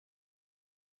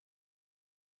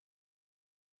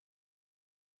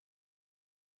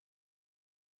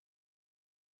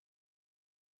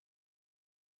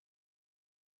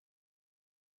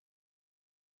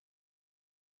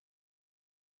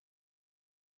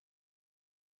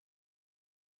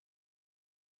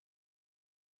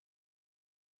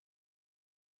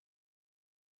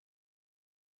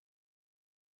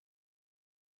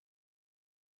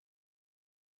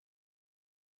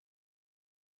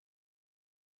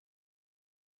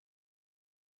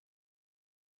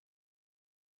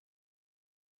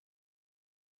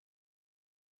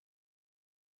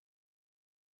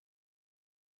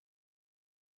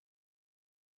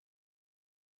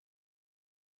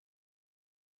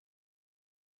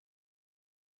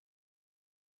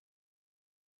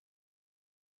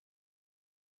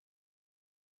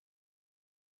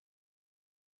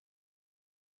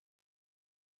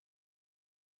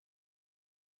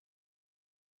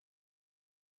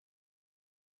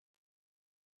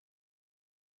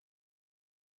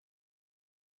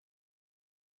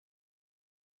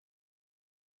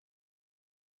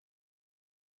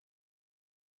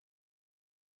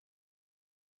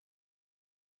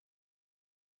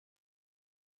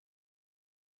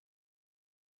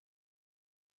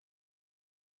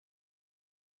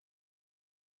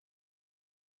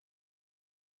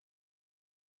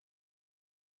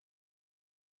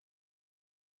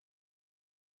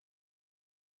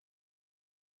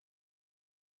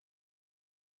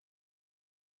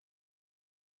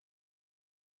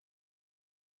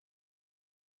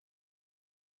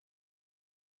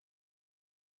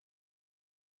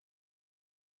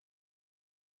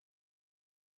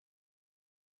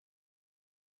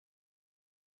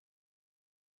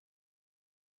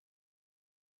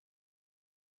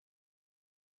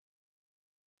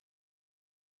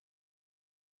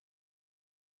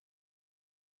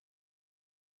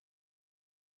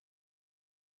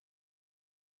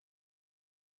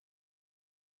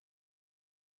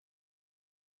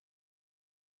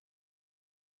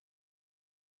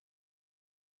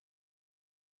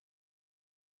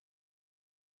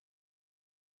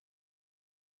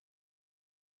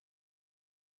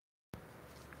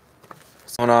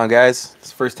Going on, guys? It's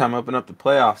the first time opening up the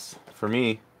playoffs for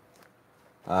me.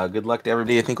 Good luck to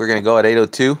everybody. I think we're gonna go at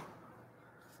 8:02.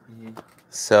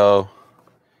 So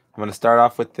I'm gonna start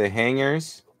off with the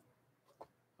hangers.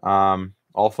 All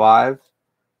 5.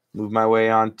 Move my way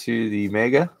on to the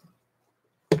mega.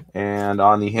 And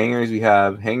on the hangers, we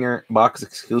have hanger box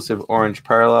exclusive orange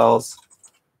parallels.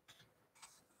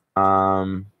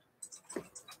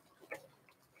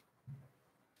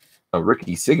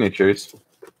 Rookie signatures.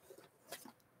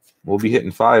 We'll be hitting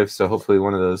 5, so hopefully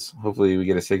one of those. Hopefully we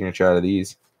get a signature out of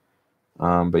these.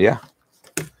 But yeah,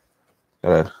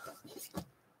 got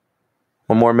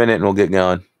one more minute and we'll get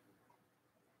going.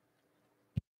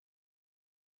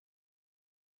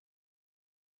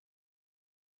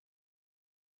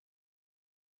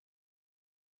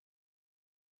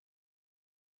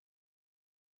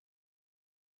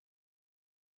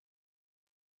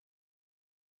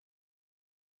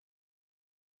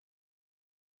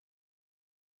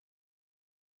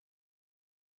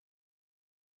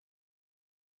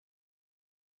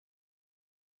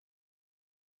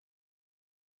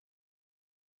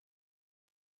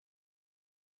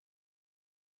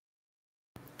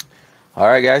 All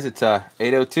right, guys, it's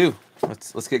 8:02.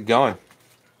 Let's get going.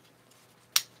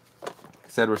 Like I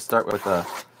said, we'll start with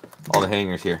all the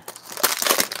hangers here.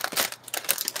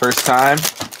 First time,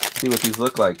 see what these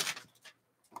look like.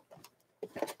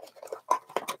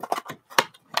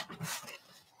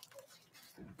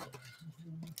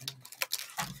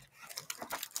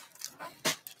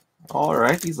 All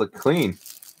right, these look clean.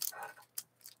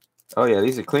 Oh yeah,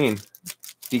 these are clean.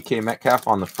 DK Metcalf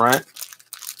on the front.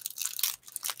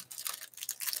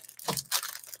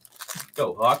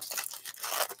 Go Hawks.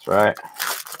 That's right.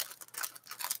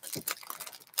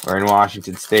 We're in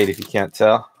Washington State, if you can't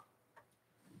tell.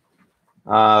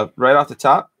 Right off the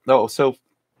top. Oh, so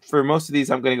for most of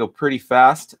these, I'm going to go pretty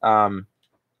fast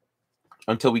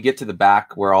until we get to the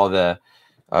back where all the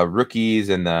rookies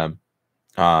and the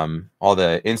all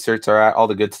the inserts are at, all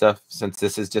the good stuff. Since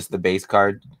this is just the base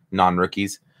card,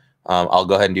 non-rookies, I'll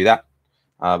go ahead and do that.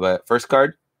 But first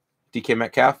card, DK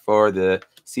Metcalf for the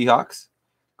Seahawks,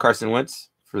 Carson Wentz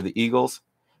for the Eagles,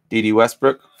 D.D.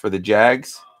 Westbrook for the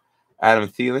Jags, Adam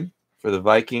Thielen for the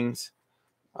Vikings,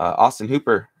 Austin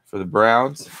Hooper for the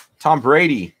Browns, Tom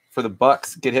Brady for the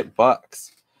Bucks. Get hit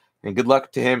Bucks, and good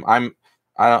luck to him.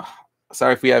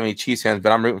 Sorry if we have any Chiefs fans,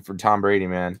 but I'm rooting for Tom Brady,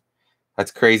 man. That's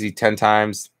crazy. 10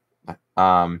 times.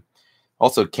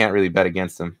 Also can't really bet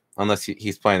against him unless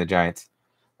he's playing the Giants.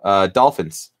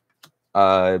 Dolphins.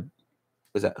 Who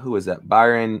was that?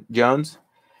 Byron Jones.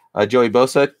 Joey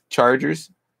Bosa,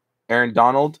 Chargers. Aaron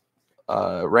Donald,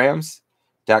 Rams.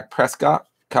 Dak Prescott,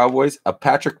 Cowboys.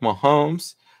 Patrick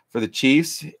Mahomes for the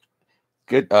Chiefs.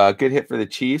 Good hit for the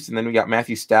Chiefs. And then we got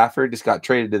Matthew Stafford, just got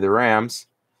traded to the Rams.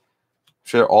 I'm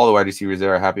sure all the wide receivers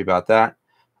there are happy about that.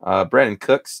 Brandon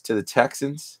Cooks to the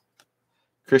Texans.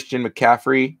 Christian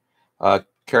McCaffrey,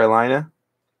 Carolina.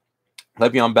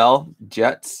 Le'Veon Bell,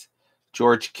 Jets.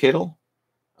 George Kittle,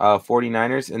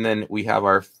 49ers. And then we have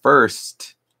our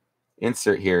first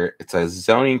insert here. It's a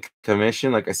zoning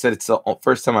commission. Like I said, it's the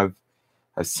first time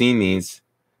I've seen these.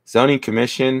 Zoning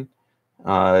commission,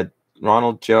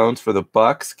 Ronald Jones for the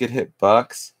Bucks. Good hit,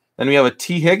 Bucks. Then we have a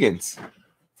T. Higgins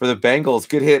for the Bengals.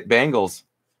 Good hit, Bengals.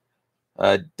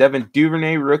 Devin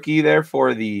Duvernay, rookie there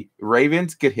for the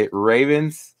Ravens. Good hit,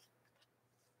 Ravens.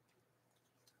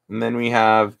 And then we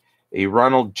have a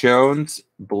Ronald Jones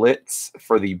blitz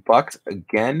for the Bucks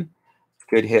again.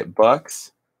 Good hit,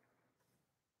 Bucks.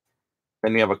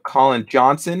 Then we have a Colin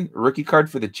Johnson, rookie card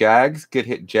for the Jags. Good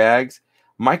hit, Jags.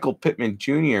 Michael Pittman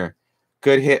Jr.,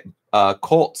 good hit,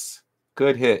 Colts.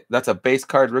 Good hit. That's a base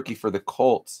card rookie for the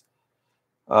Colts.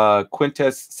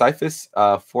 Quintez Cephus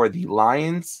for the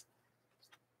Lions.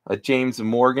 James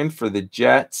Morgan for the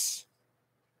Jets.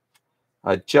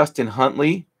 Justin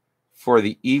Huntley for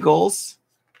the Eagles.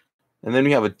 And then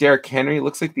we have a Derrick Henry.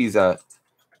 Looks like these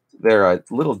they're a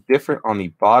little different on the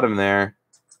bottom there.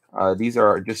 These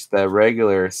are just the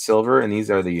regular silver, and these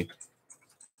are the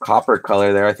copper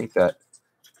color there. I think that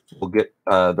we'll get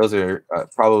those are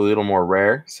probably a little more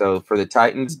rare. So for the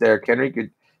Titans, Derrick Henry,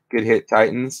 good hit,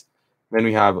 Titans. Then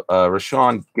we have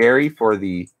Rashawn Gary for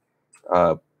the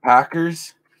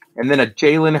Packers. And then a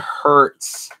Jalen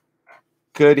Hurts,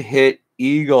 good hit,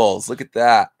 Eagles. Look at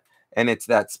that. And it's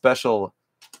that special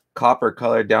copper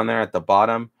color down there at the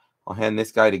bottom. I'll hand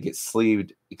this guy to get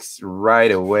sleeved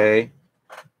right away.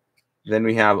 Then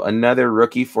we have another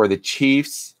rookie for the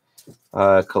Chiefs,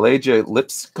 Kalaja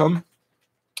Lipscomb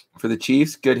for the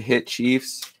Chiefs. Good hit,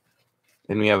 Chiefs.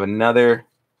 Then we have another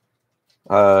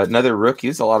rookie.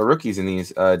 There's a lot of rookies in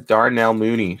these. Darnell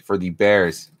Mooney for the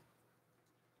Bears.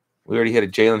 We already hit a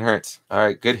Jalen Hurts. All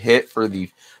right, good hit for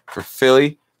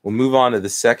Philly. We'll move on to the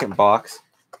second box.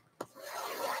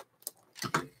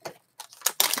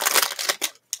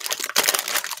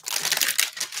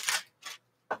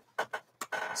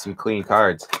 Some clean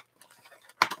cards.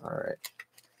 All right.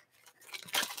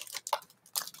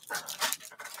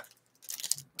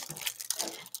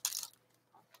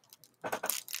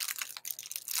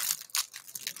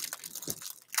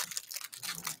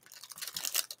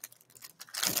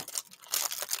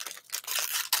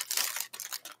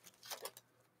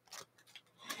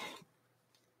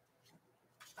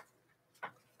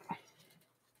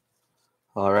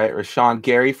 All right, Rashawn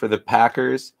Gary for the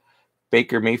Packers,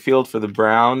 Baker Mayfield for the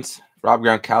Browns, Rob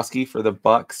Gronkowski for the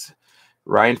Bucks,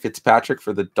 Ryan Fitzpatrick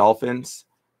for the Dolphins,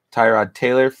 Tyrod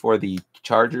Taylor for the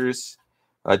Chargers,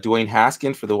 Dwayne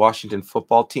Haskins for the Washington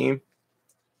Football Team,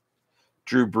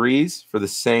 Drew Brees for the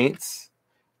Saints,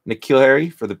 N'Keal Harry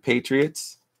for the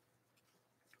Patriots,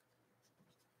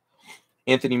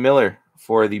 Anthony Miller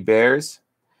for the Bears,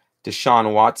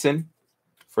 Deshaun Watson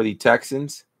for the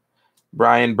Texans,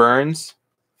 Brian Burns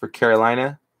for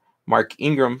Carolina, Mark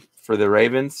Ingram for the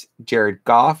Ravens, Jared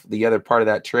Goff, the other part of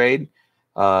that trade,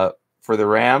 for the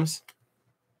Rams,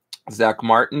 Zach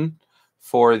Martin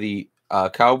for the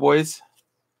Cowboys,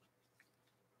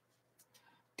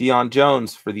 Deion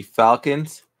Jones for the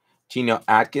Falcons, Geno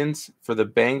Atkins for the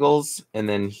Bengals, and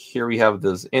then here we have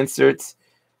those inserts.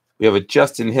 We have a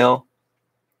Justin Hill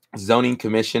zoning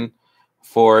commission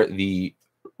for the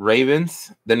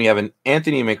Ravens. Then we have an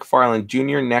Anthony McFarland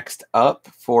Jr. next up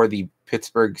for the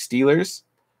Pittsburgh Steelers.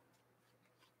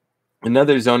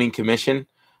 Another zoning commission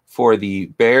for the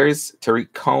Bears,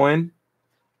 Tariq Cohen.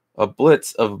 A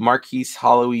blitz of Marquise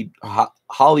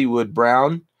Hollywood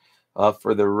Brown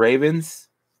for the Ravens.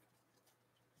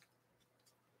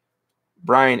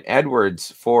 Brian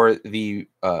Edwards for the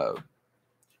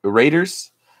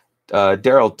Raiders.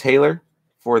 Darrell Taylor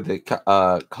for the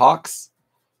Hawks.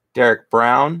 Derek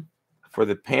Brown for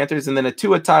the Panthers. And then a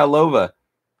Tua Tagovailoa.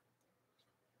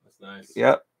 That's nice.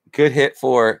 Yep. Good hit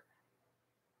for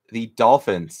the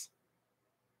Dolphins.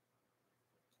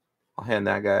 I'll hand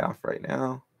that guy off right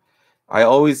now. I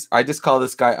just call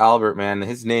this guy Albert, man.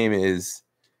 His name is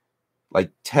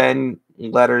like 10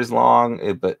 letters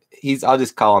long, but I'll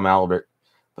just call him Albert.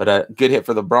 But a good hit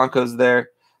for the Broncos there.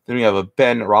 Then we have a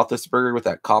Ben Roethlisberger with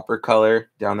that copper color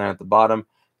down there at the bottom.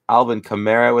 Alvin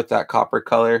Kamara with that copper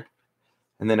color.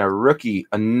 And then a rookie,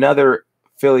 another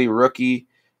Philly rookie,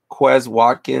 Quez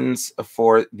Watkins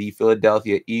for the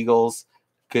Philadelphia Eagles.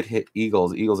 Good hit,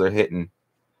 Eagles. Eagles are hitting.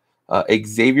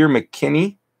 Xavier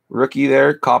McKinney, rookie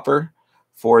there, copper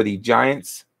for the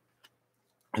Giants.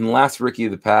 And the last rookie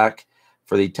of the pack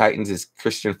for the Titans is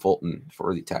Christian Fulton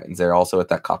for the Titans. They're also at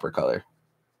that copper color.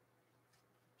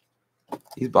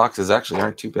 These boxes actually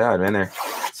aren't too bad, man. There's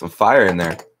some fire in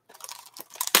there.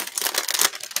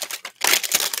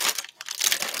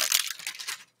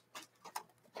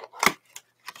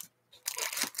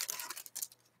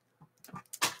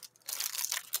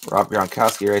 Rob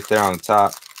Gronkowski right there on the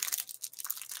top.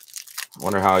 I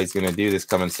wonder how he's going to do this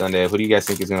coming Sunday. Who do you guys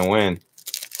think is going to win?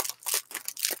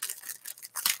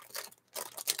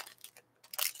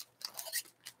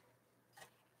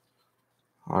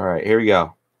 All right, here we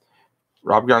go.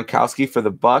 Rob Gronkowski for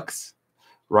the Bucks.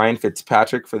 Ryan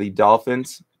Fitzpatrick for the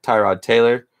Dolphins. Tyrod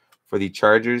Taylor for the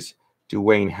Chargers.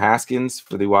 Dwayne Haskins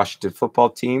for the Washington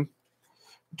Football Team.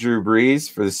 Drew Brees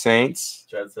for the Saints.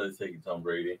 Chad said he's taking Tom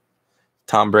Brady.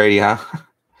 Tom Brady, huh?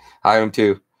 I am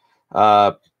too.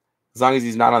 As long as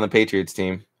he's not on the Patriots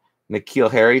team.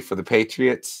 N'Keal Harry for the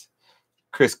Patriots.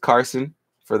 Chris Carson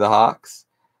for the Hawks.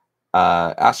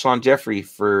 Alshon Jeffrey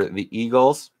for the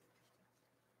Eagles.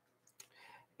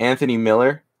 Anthony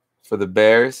Miller for the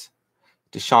Bears.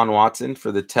 Deshaun Watson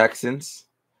for the Texans.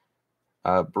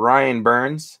 Brian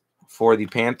Burns for the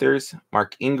Panthers.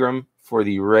 Mark Ingram for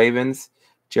the Ravens.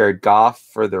 Jared Goff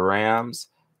for the Rams.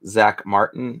 Zach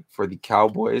Martin for the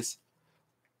Cowboys.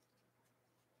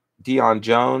 Deion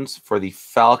Jones for the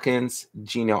Falcons.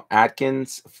 Geno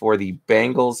Atkins for the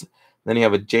Bengals. Then you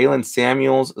have a Jalen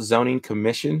Samuels zoning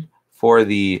commission for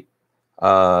the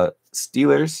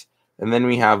Steelers. And then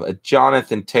we have a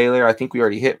Jonathan Taylor. I think we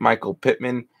already hit Michael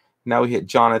Pittman. Now we hit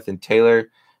Jonathan Taylor.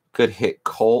 Could hit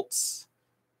Colts.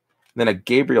 Then a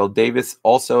Gabriel Davis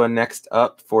also next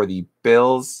up for the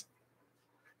Bills.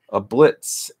 A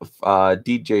blitz,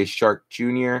 DJ Shark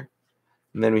Jr.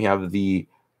 And then we have the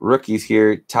rookies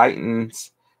here.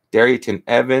 Titans, Darrynton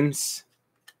Evans.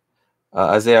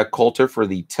 Isaiah Coulter for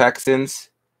the Texans.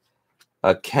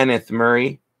 Kenneth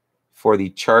Murray for the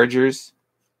Chargers.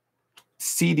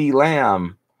 CeeDee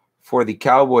Lamb for the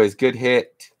Cowboys. Good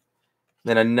hit.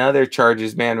 Then another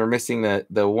Chargers, man. We're missing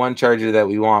the one Charger that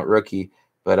we want, rookie.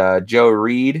 But Joe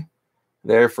Reed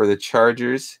there for the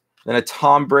Chargers. Then a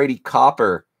Tom Brady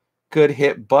copper. Good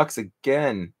hit, Bucks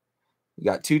again. We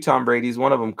got 2 Tom Bradys,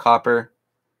 one of them copper.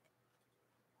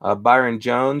 Byron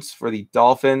Jones for the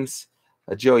Dolphins.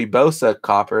 A Joey Bosa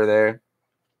copper there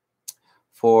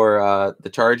for the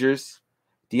Chargers.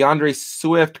 DeAndre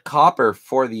Swift copper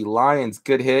for the Lions.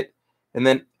 Good hit. And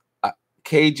then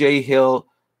KJ Hill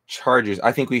Chargers.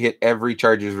 I think we hit every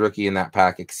Chargers rookie in that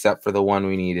pack except for the one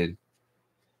we needed.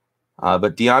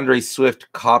 But DeAndre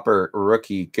Swift copper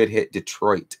rookie. Good hit,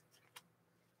 Detroit.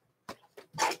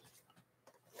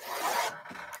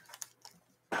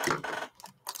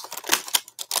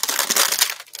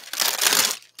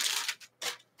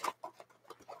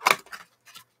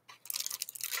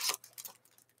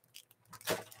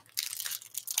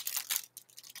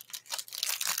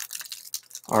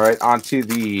 All right, on to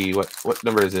the, what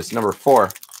number is this? Number 4.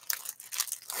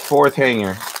 4th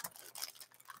hanger.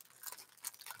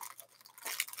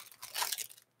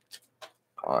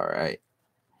 All right.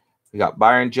 We got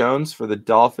Byron Jones for the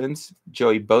Dolphins,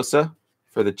 Joey Bosa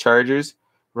for the Chargers,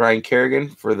 Ryan Kerrigan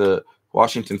for the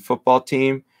Washington football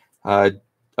team,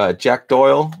 Jack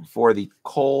Doyle for the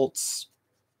Colts,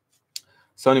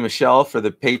 Sony Michel for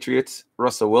the Patriots,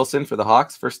 Russell Wilson for the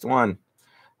Hawks, first one.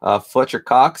 Fletcher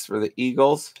Cox for the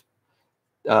Eagles.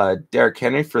 Derrick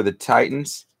Henry for the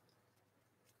Titans.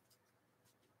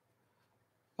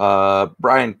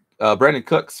 Brandon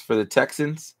Cooks for the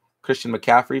Texans. Christian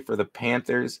McCaffrey for the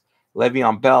Panthers.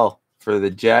 Le'Veon Bell for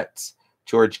the Jets.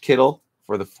 George Kittle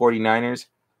for the 49ers.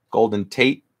 Golden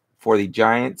Tate for the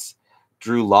Giants.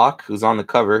 Drew Lock, who's on the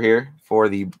cover here, for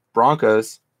the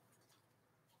Broncos.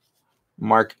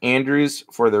 Mark Andrews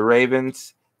for the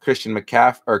Ravens. Christian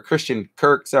Kirk,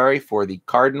 for the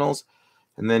Cardinals.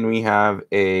 And then we have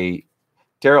a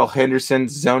Darrell Henderson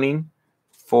zoning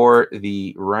for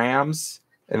the Rams.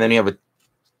 And then we have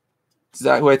is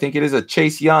that who I think it is? A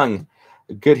Chase Young.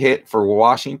 A good hit for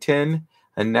Washington.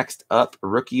 And next up,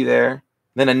 rookie there.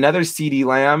 Then another CeeDee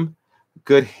Lamb.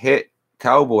 Good hit,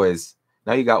 Cowboys.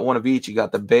 Now you got one of each. You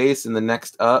got the base and the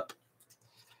next up.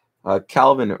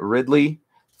 Calvin Ridley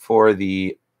for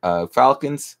the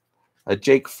Falcons.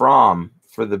 Jake Fromm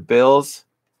for the Bills.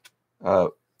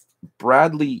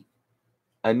 Bradley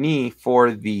Anii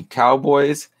for the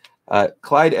Cowboys.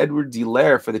 Clyde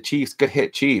Edwards-Helaire for the Chiefs. Good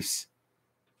hit, Chiefs.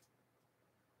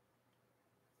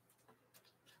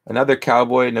 Another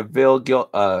Cowboy, Neville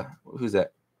who's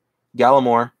that?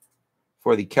 Gallimore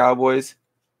for the Cowboys.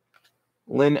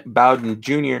 Lynn Bowden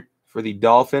Jr. for the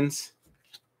Dolphins.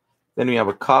 Then we have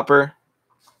a copper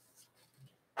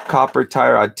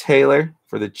Tyrod Taylor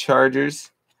for the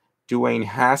Chargers. Dwayne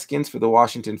Haskins for the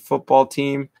Washington football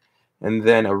team. And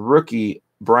then a rookie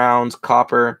Browns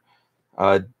copper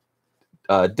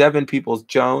Devin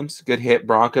Peoples-Jones. Good hit,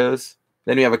 Broncos.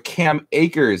 Then we have a Cam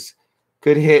Akers.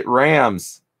 Good hit,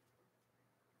 Rams.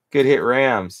 Good hit,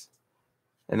 Rams.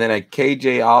 And then a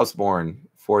KJ Osborne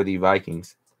for the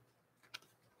Vikings.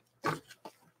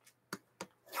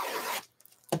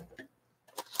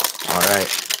 All right.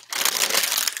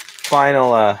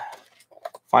 Final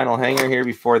hanger here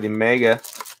before the mega.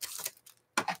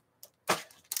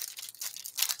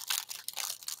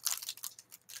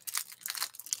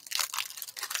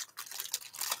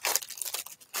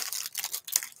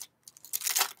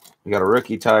 We got a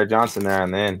rookie Tyler Johnson there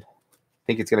on the end. I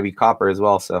think it's going to be copper as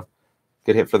well, so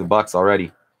good hit for the Bucks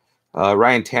already.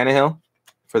 Ryan Tannehill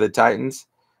for the Titans.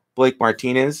 Blake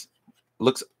Martinez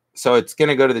looks so it's going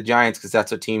to go to the Giants because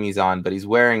that's what team he's on, but he's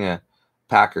wearing a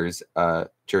Packers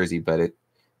jersey, but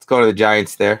it's going to the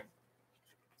Giants there.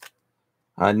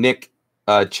 Nick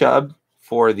Chubb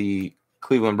for the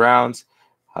Cleveland Browns.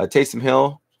 Taysom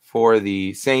Hill for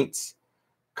the Saints.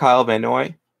 Kyle Van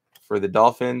Noy for the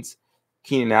Dolphins.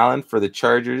 Keenan Allen for the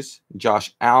Chargers.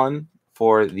 Josh Allen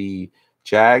for the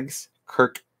Jags.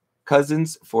 Kirk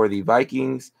Cousins for the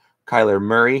Vikings. Kyler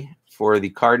Murray for the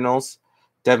Cardinals.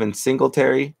 Devin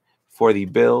Singletary for the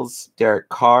Bills. Derek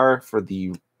Carr for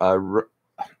the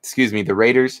the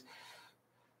Raiders.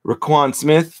 Raquan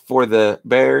Smith for the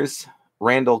Bears.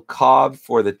 Randall Cobb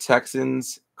for the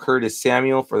Texans. Curtis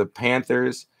Samuel for the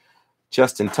Panthers.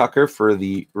 Justin Tucker for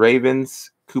the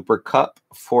Ravens. Cooper Kupp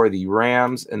for the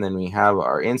Rams. And then we have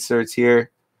our inserts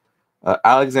here.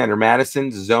 Alexander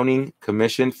Madison, zoning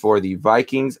commission for the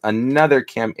Vikings. Another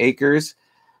Cam Akers.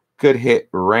 Good hit,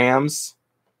 Rams.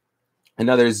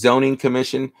 Another zoning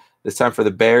commission, this time for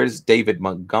the Bears. David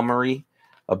Montgomery.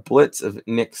 A blitz of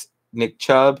Nick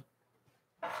Chubb.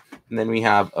 And then we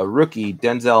have a rookie,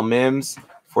 Denzel Mims,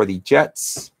 for the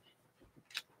Jets.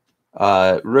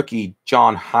 Rookie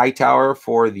John Hightower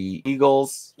for the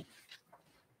Eagles.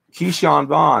 Keyshawn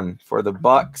Vaughn for the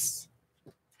Bucks.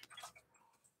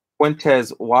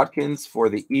 Quintez Watkins for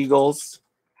the Eagles.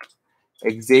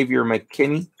 Xavier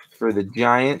McKinney for the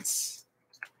Giants.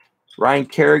 Ryan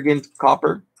Kerrigan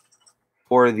Copper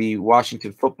for the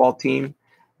Washington football team.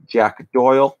 Jack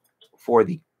Doyle for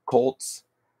the Colts.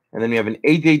 And then we have an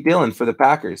A.J. Dillon for the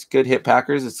Packers. Good hit,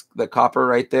 Packers. It's the Copper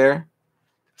right there.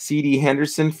 C.D.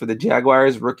 Henderson for the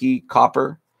Jaguars, rookie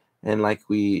Copper. And like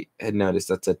we had noticed,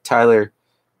 that's a Tyler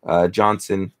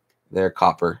Johnson there,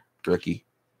 Copper, rookie.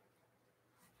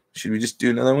 Should we just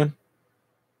do another one?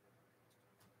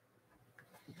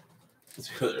 Let's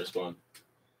see how they respond.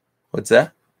 What's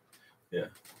that? Yeah.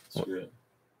 Screw it.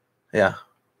 Yeah.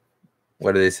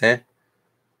 What are they saying?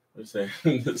 They're saying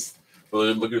this. Well,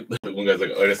 look at one guy's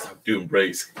like, "Oh, I gotta stop doing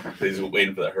breaks." He's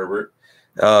waiting for that Herbert.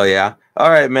 Oh yeah. All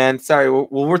right, man. Sorry. Well,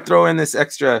 we're throwing this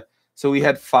extra. So we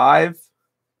had 5.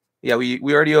 Yeah, we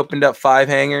already opened up 5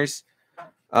 hangers.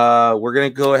 We're gonna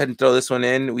go ahead and throw this one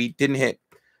in. We didn't hit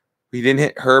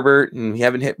Herbert, and we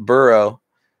haven't hit Burrow.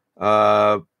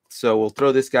 So we'll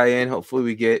throw this guy in. Hopefully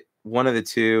we get one of the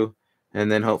 2,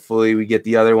 and then hopefully we get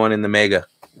the other one in the mega.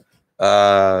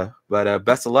 But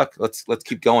best of luck. Let's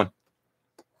keep going.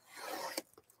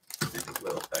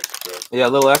 Yeah, a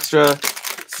little extra.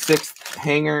 6th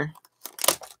hanger.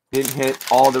 Didn't hit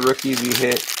all the rookies. We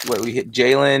hit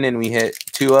Jalen and we hit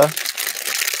Tua.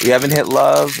 We haven't hit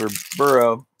Love or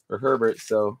Burrow or Herbert,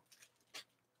 so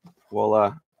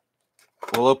we'll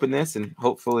open this and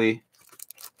hopefully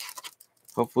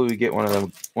we get one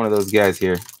of those guys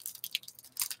here.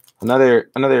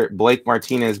 Another Blake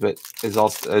Martinez, but is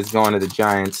going to the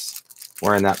Giants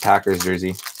wearing that Packers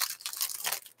jersey.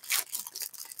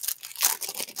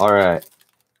 All right.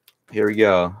 Here we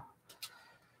go.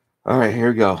 All right, here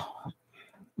we go.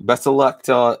 Best of luck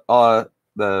to all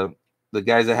the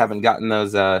guys that haven't gotten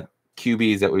those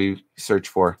QBs that we search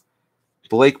for.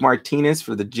 Blake Martinez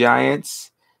for the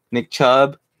Giants. Nick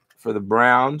Chubb for the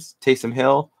Browns. Taysom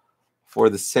Hill for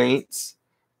the Saints.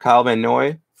 Kyle Van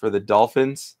Noy for the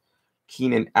Dolphins.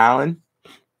 Keenan Allen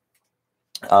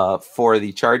for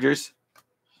the Chargers.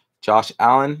 Josh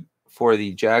Allen for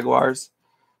the Jaguars.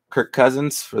 Kirk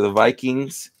Cousins for the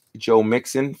Vikings. Joe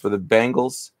Mixon for the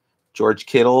Bengals. George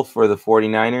Kittle for the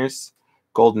 49ers.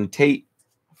 Golden Tate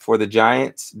for the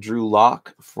Giants. Drew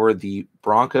Lock for the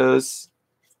Broncos.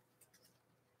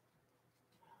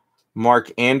 Mark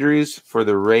Andrews for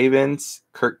the Ravens.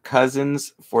 Kirk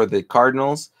Cousins for the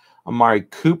Cardinals. Amari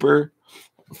Cooper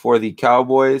for the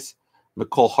Cowboys.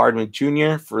 McCole Hardman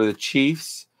Jr. for the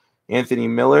Chiefs. Anthony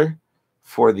Miller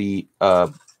for the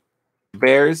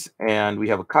Bears. And we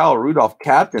have a Kyle Rudolph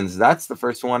captains. That's the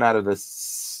first one out of the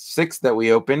 6 that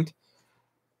we opened.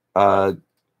 Good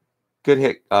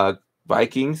hit,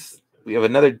 Vikings. We have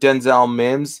another Denzel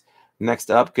Mims.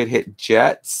 Next up, good hit,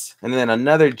 Jets. And then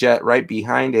another Jet right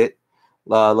behind it,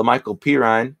 LaMichael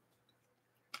Pirine.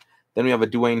 Then we have a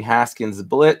Dwayne Haskins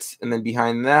blitz. And then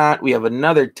behind that, we have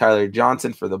another Tyler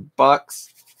Johnson for the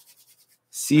Bucks.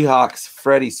 Seahawks,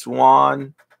 Freddie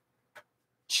Swan.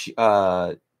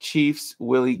 Chiefs,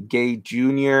 Willie Gay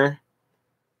Jr.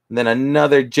 And then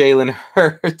another Jalen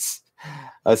Hurts.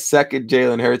 A second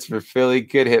Jalen Hurts for Philly.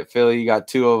 Good hit, Philly. You got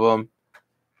 2 of them.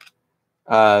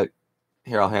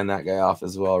 Here, I'll hand that guy off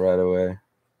as well right away.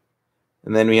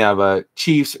 And then we have a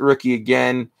Chiefs rookie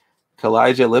again,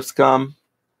 Kalijah Lipscomb.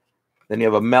 Then you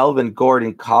have a Melvin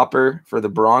Gordon Copper for the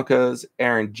Broncos.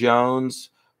 Aaron Jones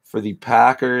for the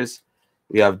Packers.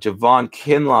 We have Javon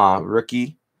Kinlaw,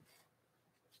 rookie.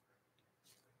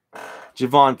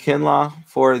 Javon Kinlaw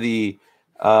for the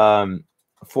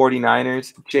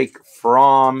 49ers. Jake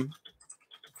Fromm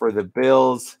for the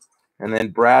Bills. And then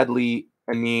Bradley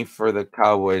Anee for the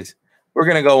Cowboys. We're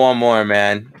going to go one more,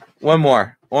 man. One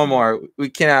more. We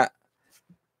got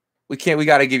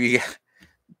to give you –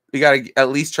 we got to at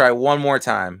least try one more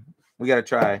time. We got to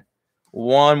try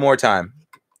one more time.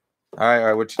 All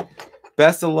right. Which,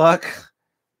 best of luck.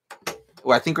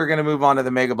 Well, I think we're going to move on to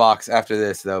the mega box after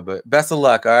this, though. But best of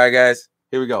luck. All right, guys.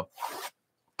 Here we go.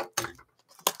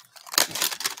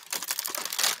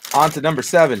 On to number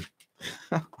 7.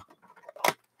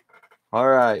 All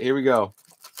right. Here we go.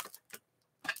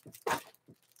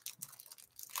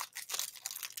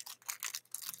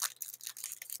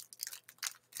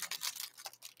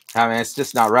 I mean, it's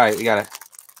just not right. We gotta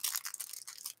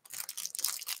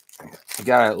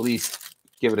at least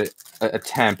give it an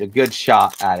attempt, a good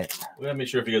shot at it. We gotta make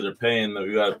sure if you guys are paying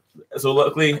that so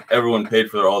luckily everyone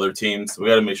paid for all their teams. So we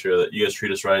gotta make sure that you guys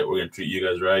treat us right. We're gonna treat you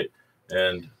guys right.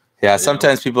 And yeah,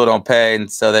 sometimes people don't pay,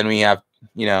 and so then we have,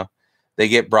 they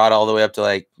get brought all the way up to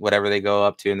like whatever they go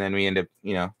up to, and then we end up,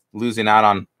 losing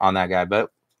out on that guy.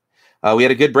 But we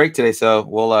had a good break today, so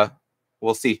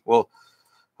we'll see. We'll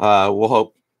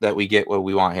hope that we get what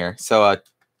we want here. So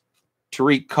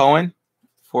Tariq Cohen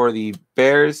for the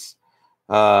Bears,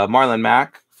 Marlon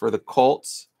Mack for the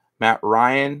Colts, Matt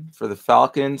Ryan for the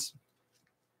Falcons,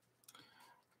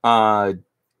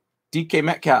 DK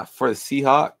Metcalf for the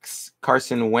Seahawks,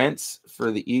 Carson Wentz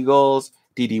for the Eagles,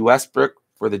 D.D. Westbrook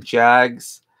for the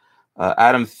Jags,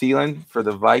 Adam Thielen for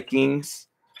the Vikings,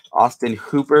 Austin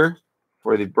Hooper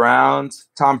for the Browns,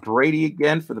 Tom Brady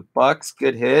again for the Bucks.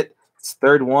 Good hit. It's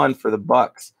third one for the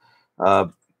Bucks.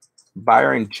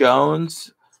 Byron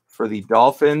Jones for the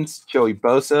Dolphins, Joey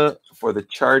Bosa for the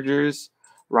Chargers,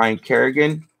 Ryan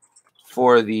Kerrigan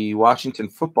for the Washington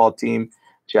football team,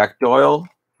 Jack Doyle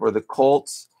for the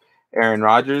Colts, Aaron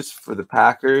Rodgers for the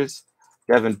Packers,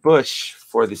 Devin Bush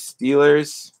for the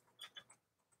Steelers,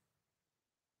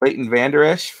 Leighton Vander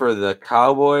Esch for the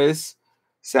Cowboys,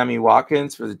 Sammy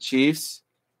Watkins for the Chiefs,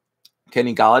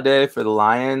 Kenny Golladay for the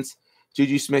Lions,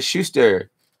 Juju Smith-Schuster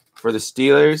for the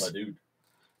Steelers. My dude.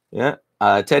 Yeah.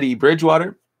 Teddy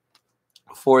Bridgewater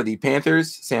for the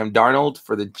Panthers, Sam Darnold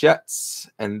for the Jets,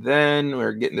 and then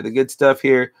we're getting to the good stuff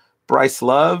here. Bryce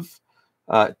Love.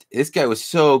 This guy was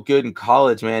so good in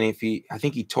college, man. I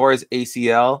think he tore his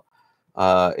ACL.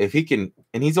 If he can,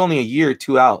 and he's only a year or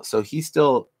two out, so he's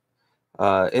still.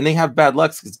 And they have bad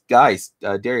luck because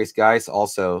Darius Geis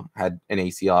also had an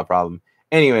ACL problem.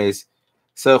 Anyways,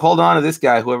 so hold on to this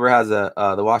guy. Whoever has the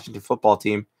Washington football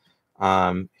team,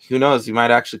 who knows? He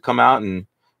might actually come out and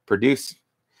produce.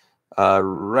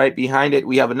 Right behind it,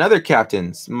 we have another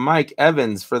captains, Mike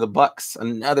Evans for the Bucks.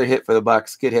 Another hit for the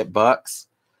Bucks. Good hit, Bucks.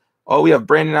 Oh, we have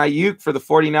Brandon Ayuk for the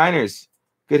 49ers.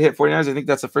 Good hit, 49ers. I think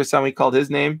that's the first time we called his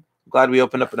name. Glad we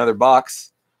opened up another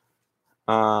box.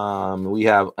 We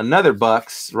have another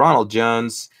Bucks, Ronald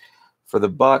Jones for the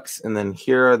Bucks, and then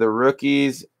here are the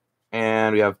rookies.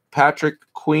 And we have Patrick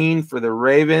Queen for the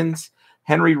Ravens,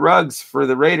 Henry Ruggs for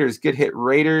the Raiders. Good hit,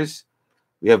 Raiders.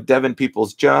 We have Devin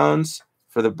Peoples-Jones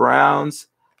for the Browns,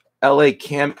 LA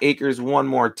Cam Akers one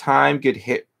more time. Good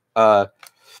hit,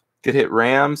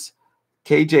 Rams.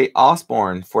 KJ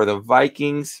Osborne for the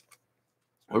Vikings.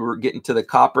 We're getting to the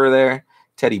copper there.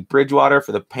 Teddy Bridgewater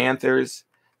for the Panthers.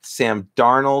 Sam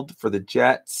Darnold for the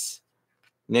Jets.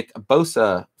 Nick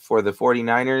Bosa for the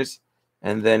 49ers.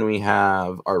 And then we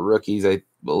have our rookies, I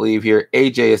believe here.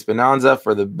 AJ Espinoza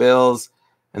for the Bills.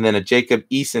 And then a Jacob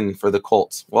Eason for the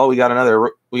Colts. Well, we got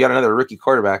another rookie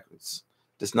quarterback. It's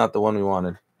just not the one we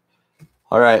wanted.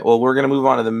 All right. Well, we're going to move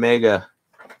on to the Mega.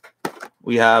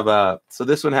 We have so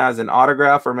this one has an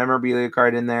autograph or memorabilia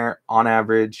card in there on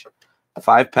average.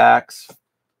 5 packs.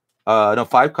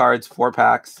 5 cards, 4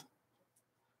 packs.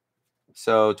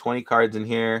 So 20 cards in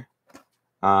here.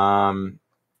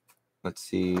 Let's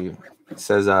see. It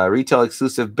says retail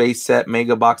exclusive base set,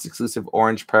 mega box exclusive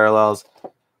orange parallels.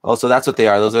 Oh, so that's what they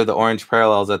are. Those are the orange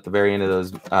parallels at the very end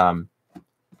of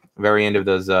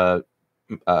those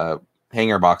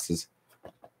hanger boxes.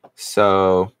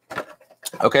 So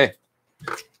okay.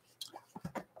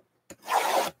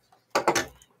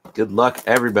 Good luck,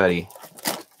 everybody.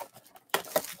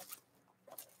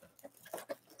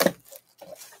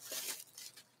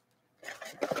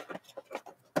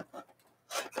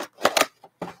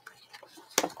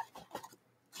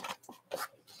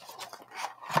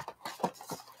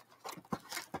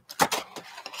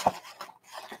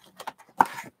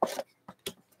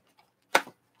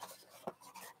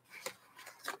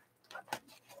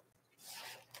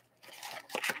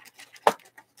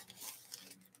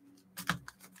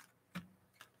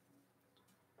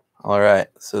 All right,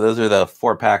 so those are the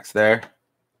 4 packs there.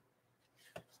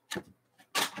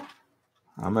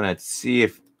 I'm going to see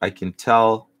if I can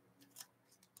tell.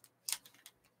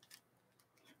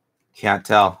 Can't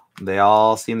tell. They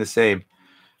all seem the same.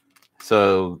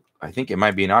 So I think it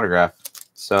might be an autograph.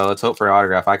 So let's hope for an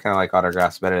autograph. I kind of like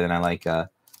autographs better than I like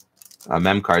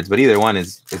mem cards, but either one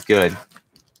is good.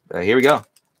 Here we go.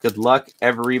 Good luck,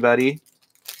 everybody.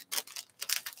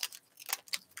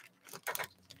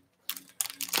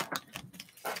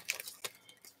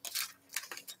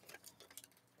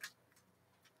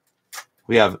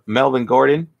 We have Melvin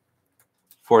Gordon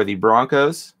for the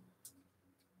Broncos.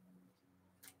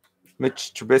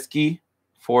 Mitch Trubisky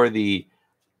for the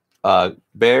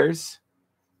Bears.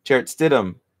 Jarrett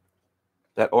Stidham,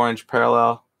 that orange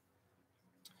parallel.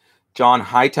 John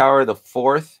Hightower, the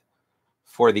 4th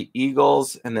for the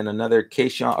Eagles. And then another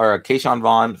Keyshawn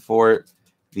Vaughn for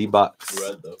the Bucks.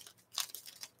 Red, though.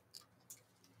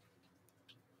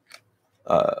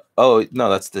 Oh, no,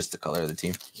 that's just the color of the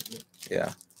team.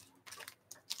 Yeah.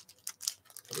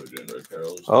 Are we doing red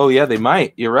parallels? Oh, yeah, they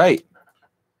might. You're right.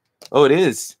 Oh, it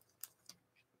is.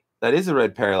 That is a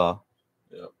red parallel.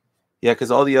 Yeah. Yeah,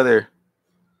 because all the other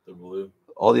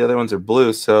ones are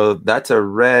blue. So that's a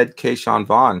red Keyshawn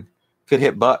Vaughn. Could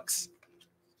hit Bucks.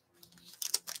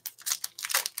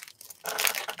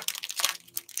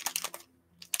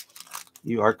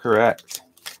 You are correct.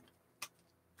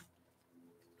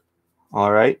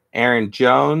 All right. Aaron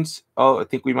Jones. Oh, I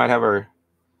think we might have our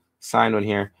signed one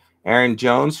here. Aaron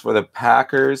Jones for the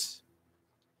Packers.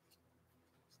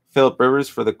 Phillip Rivers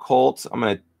for the Colts. I'm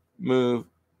gonna move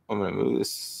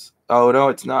this. Oh no,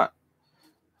 it's not.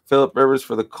 Phillip Rivers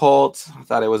for the Colts. I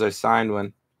thought it was our signed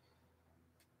one.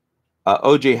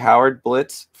 OJ Howard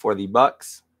blitz for the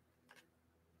Bucks.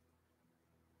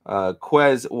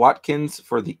 Quez Watkins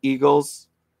for the Eagles,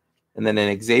 and then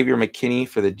an Xavier McKinney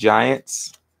for the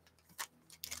Giants.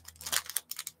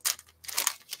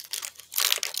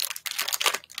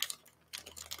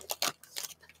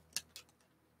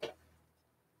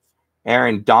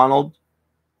 Aaron Donald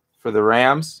for the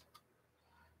Rams.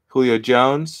 Julio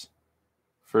Jones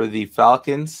for the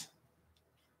Falcons.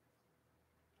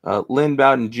 Lynn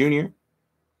Bowden Jr.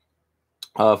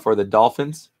 For the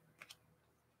Dolphins.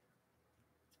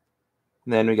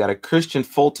 And then we got a Christian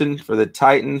Fulton for the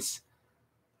Titans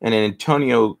and an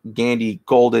Antonio Gandy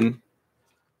Golden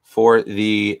for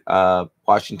the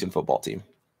Washington football team.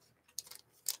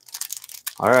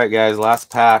 All right, guys, last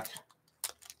pack.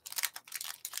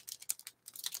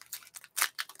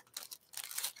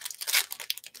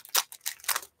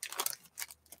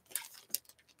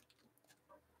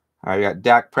 All right, we got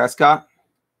Dak Prescott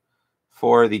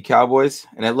for the Cowboys,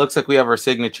 and it looks like we have our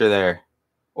signature there.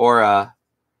 Or,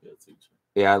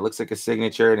 yeah, it looks like a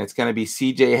signature, and it's going to be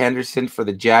C.J. Henderson for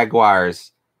the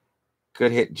Jaguars.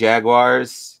 Could hit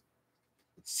Jaguars.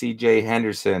 C.J.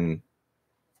 Henderson.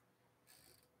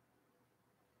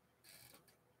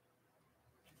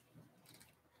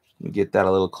 Let me get that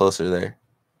a little closer there.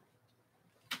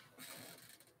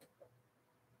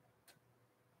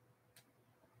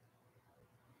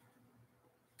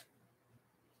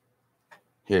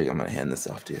 Here, I'm going to hand this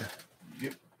off to you.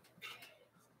 Yep.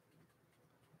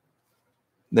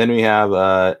 Then we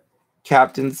have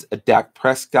captains, Dak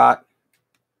Prescott.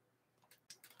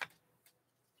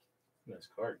 Nice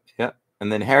card. Yep.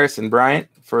 And then Harrison Bryant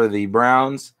for the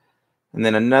Browns. And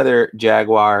then another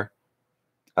Jaguar,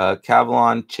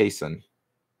 Kavlon Chasen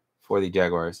for the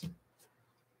Jaguars.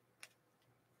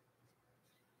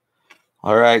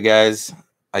 All right, guys.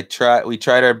 We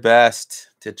tried our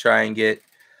best to try and get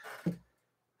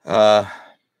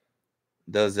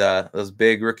those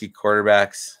big rookie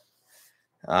quarterbacks,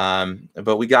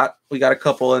 but we got a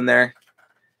couple in there.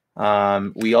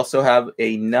 We also have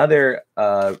another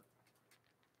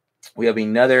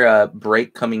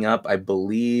break coming up, I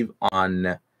believe,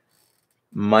 on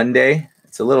Monday.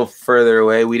 It's a little further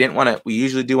away. We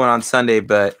usually do one on Sunday,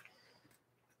 but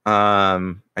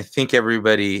I think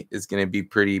everybody is going to be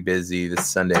pretty busy this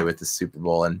Sunday with the Super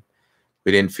Bowl, and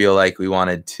we didn't feel like we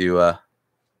wanted to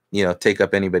take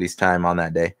up anybody's time on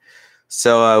that day.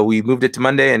 So we moved it to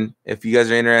Monday, and if you guys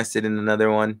are interested in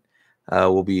another one,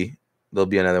 there'll be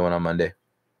another one on Monday.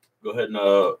 Go ahead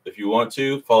and if you want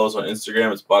to follow us on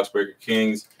Instagram, it's Boxbreaker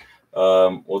Kings.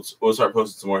 We'll start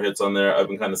posting some more hits on there. I've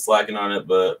been kind of slacking on it,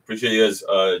 but appreciate you guys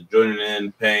joining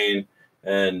in, paying,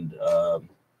 and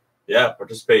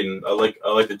participating. I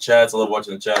like the chats. I love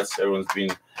watching the chats. Everyone's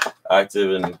being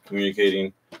active and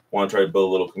communicating. Want to try to build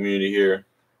a little community here.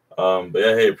 But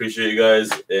yeah, hey, appreciate you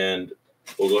guys, and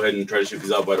we'll go ahead and try to ship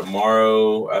these out by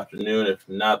tomorrow afternoon, if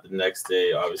not the next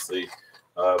day, obviously.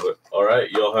 But all right,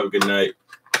 y'all have a good night.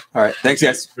 All right, thanks,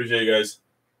 guys. Appreciate you guys.